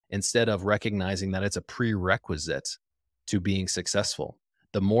instead of recognizing that it's a prerequisite to being successful.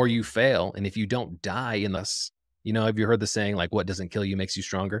 The more you fail, and if you don't die in this, have you heard the saying, like, what doesn't kill you makes you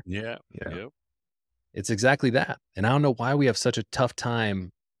stronger? Yeah. Yeah. Yep. It's exactly that. And I don't know why we have such a tough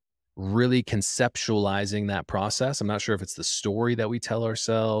time really conceptualizing that process. I'm not sure if it's the story that we tell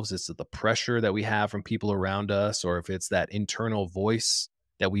ourselves, it's the pressure that we have from people around us, or if it's that internal voice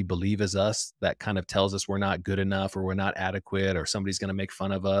that we believe is us that kind of tells us we're not good enough or we're not adequate or somebody's going to make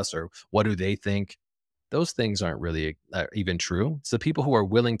fun of us or what do they think? Those things aren't really even true. It's the people who are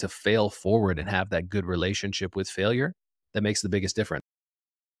willing to fail forward and have that good relationship with failure that makes the biggest difference.